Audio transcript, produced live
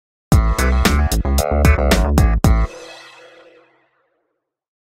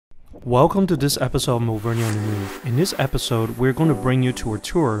Welcome to this episode of MoVernie on the Move. In this episode, we're going to bring you to a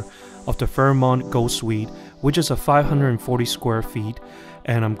tour of the Fairmont Gold Suite, which is a 540 square feet,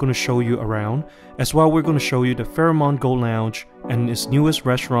 and I'm going to show you around. As well, we're going to show you the Fairmont Gold Lounge and its newest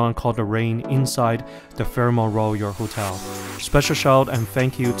restaurant called The Rain inside the Fairmont Royal York Hotel. Special shout and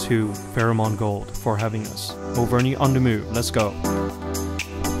thank you to Fairmont Gold for having us. MoVernie on the Move, let's go.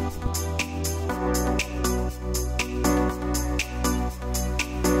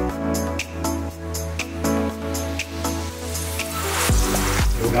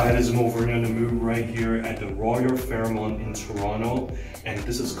 Guys, this is MoVernie on the Move right here at the Royal Fairmont in Toronto, and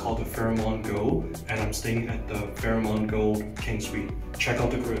this is called the Fairmont Gold, and I'm staying at the Fairmont Gold King Suite. Check out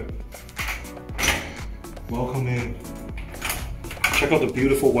the crib. Welcome in. Check out the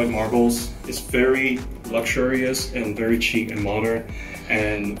beautiful white marbles. It's very luxurious and very chic and modern,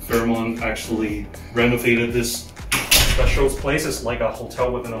 and Fairmont actually renovated this special place. It's like a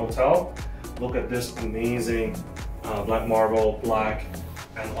hotel within a hotel. Look at this amazing black marble, black,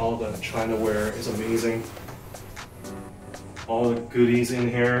 and all the Chinaware is amazing. All the goodies in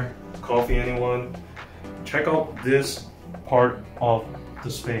here. Coffee, anyone? Check out this part of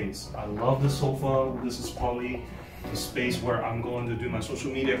the space. I love the sofa. This is probably the space where I'm going to do my social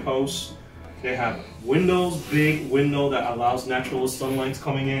media posts. They have windows, big window that allows natural sunlight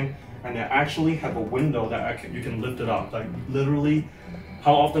coming in, and they actually have a window that you can lift it up. Like literally,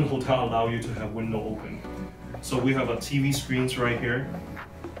 how often hotel allow you to have window open? So we have a TV screens right here,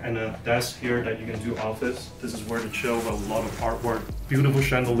 and a desk here that you can do office. This is where to chill with a lot of artwork. Beautiful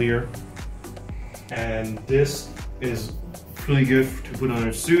chandelier. And this is really good to put on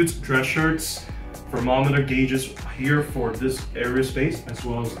your suits, dress shirts. Thermometer gauges here for this area space, as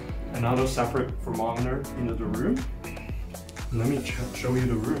well as another separate thermometer into the room. Let me show you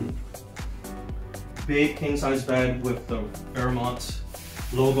the room. Big king size bed with the Fairmont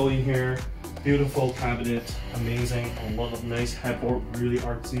logo in here. Beautiful cabinet, amazing, a lot of nice headboard, really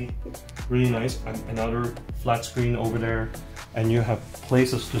artsy, really nice. And another flat screen over there, and you have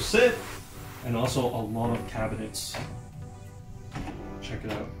places to sit, and also a lot of cabinets. Check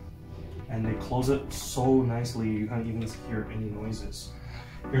it out. And they close it so nicely, you can't even hear any noises.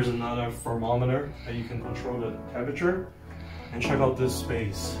 Here's another thermometer that you can control the temperature. And check out this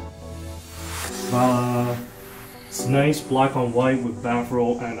space. It's nice black on white with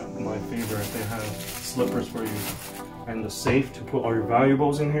bathrobe, and my favorite, they have slippers for you. And the safe to put all your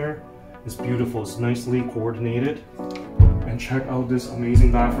valuables in here is beautiful. It's nicely coordinated. And check out this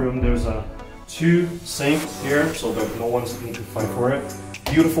amazing bathroom. There's a 2 sinks here so that no one's need to fight for it.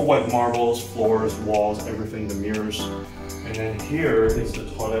 Beautiful white marbles, floors, walls, everything, the mirrors. And then here is the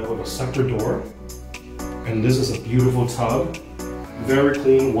toilet with a separate door. And this is a beautiful tub. Very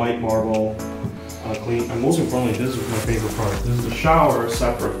clean white marble. Clean, and most importantly, this is my favorite part. This is the shower,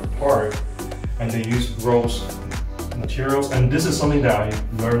 separate part, and they use rose materials. And this is something that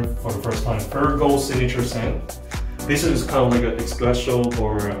I learned for the first time. Fair Gold signature scent. Basically, it's kind of like an espresso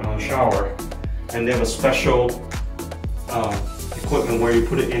or shower, and they have a special equipment where you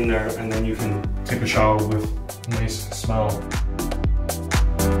put it in there, and then you can take a shower with nice smell.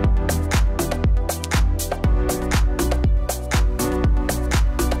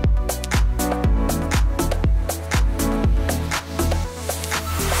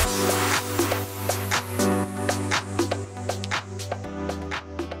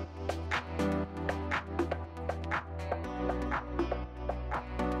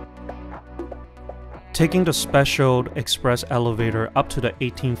 Taking the special express elevator up to the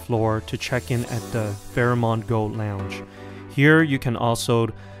 18th floor to check in at the Fairmont Gold Lounge. Here you can also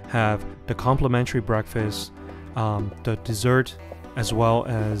have the complimentary breakfast, the dessert, as well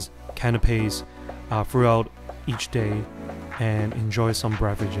as canapes throughout each day, and enjoy some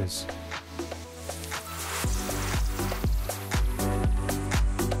beverages.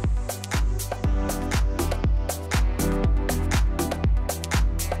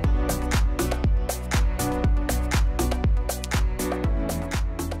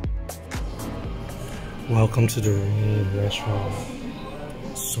 Welcome to the Rain restaurant.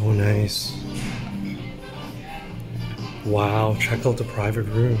 So nice. Wow, check out the private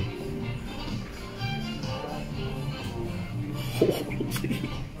room.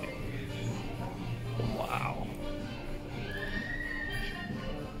 Holy. Wow.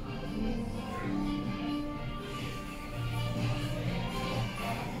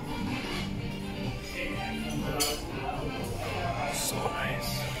 So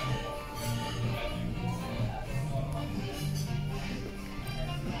nice.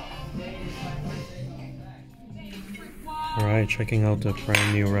 Alright, checking out the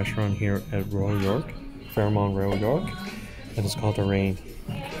brand new restaurant here at Royal York, Fairmont Royal York, and it's called The Rain.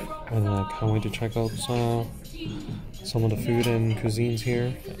 And I can't wait to check out some of the food and cuisines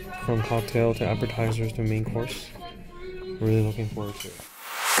here, from cocktail to appetizers to main course. Really looking forward to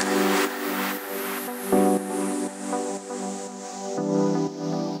it.